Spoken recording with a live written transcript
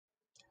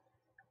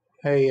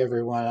Hey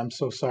everyone, I'm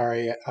so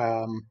sorry.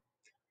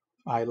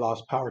 I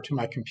lost power to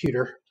my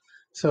computer.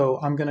 So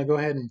I'm going to go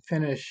ahead and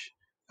finish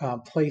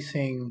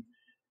placing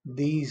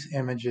these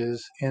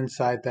images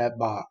inside that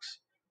box.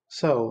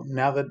 So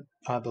now that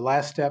the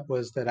last step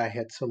was that I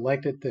had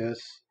selected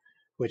this,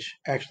 which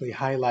actually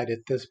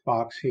highlighted this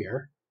box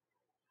here.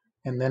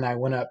 And then I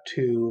went up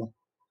to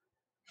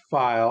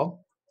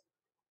File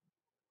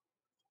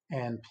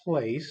and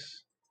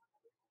Place.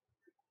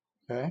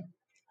 Okay.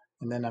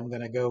 And then I'm going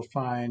to go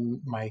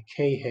find my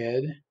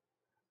K-head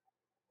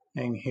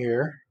thing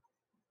here.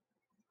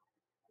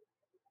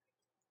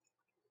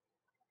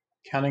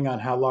 Counting on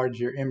how large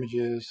your image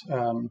is.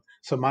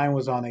 So mine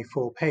was on a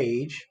full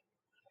page.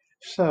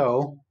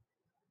 So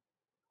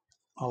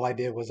all I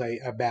did was I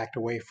backed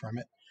away from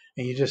it.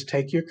 And you just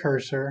take your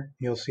cursor.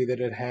 You'll see that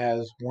it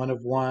has one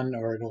of one,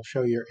 or it'll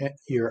show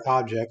your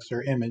objects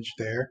or image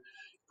there.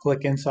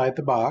 Click inside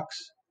the box.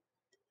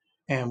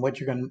 And what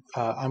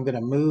I'm going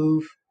to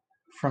move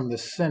from the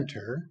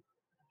center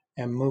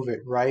and move it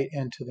right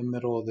into the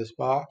middle of this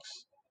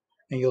box.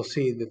 And you'll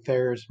see that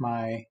there's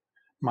my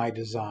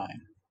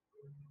design.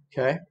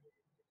 Okay.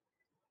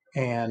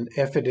 And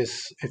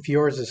if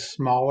yours is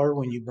smaller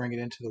when you bring it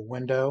into the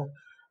window,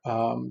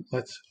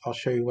 I'll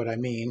show you what I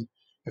mean.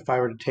 If I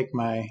were to take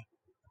my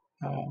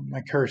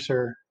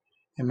cursor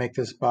and make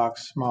this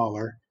box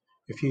smaller,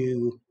 if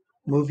you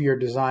move your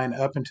design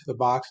up into the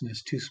box and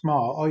it's too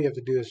small, all you have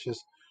to do is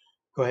just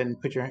go ahead and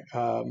put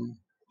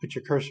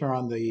your cursor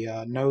on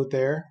the node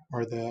there,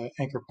 or the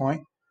anchor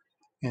point,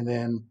 and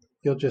then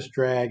you'll just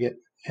drag it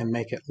and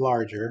make it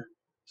larger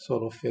so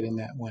it'll fit in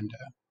that window.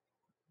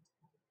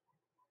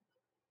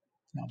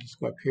 I'll just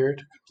go up here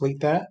to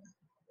complete that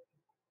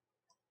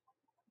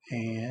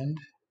and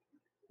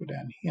go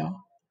down here.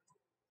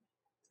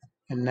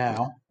 And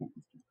now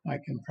I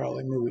can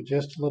probably move it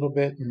just a little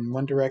bit in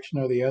one direction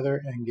or the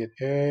other and get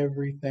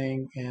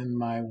everything in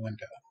my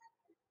window.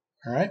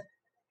 All right,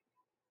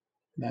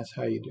 and that's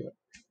how you do it.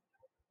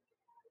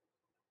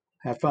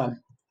 Have fun.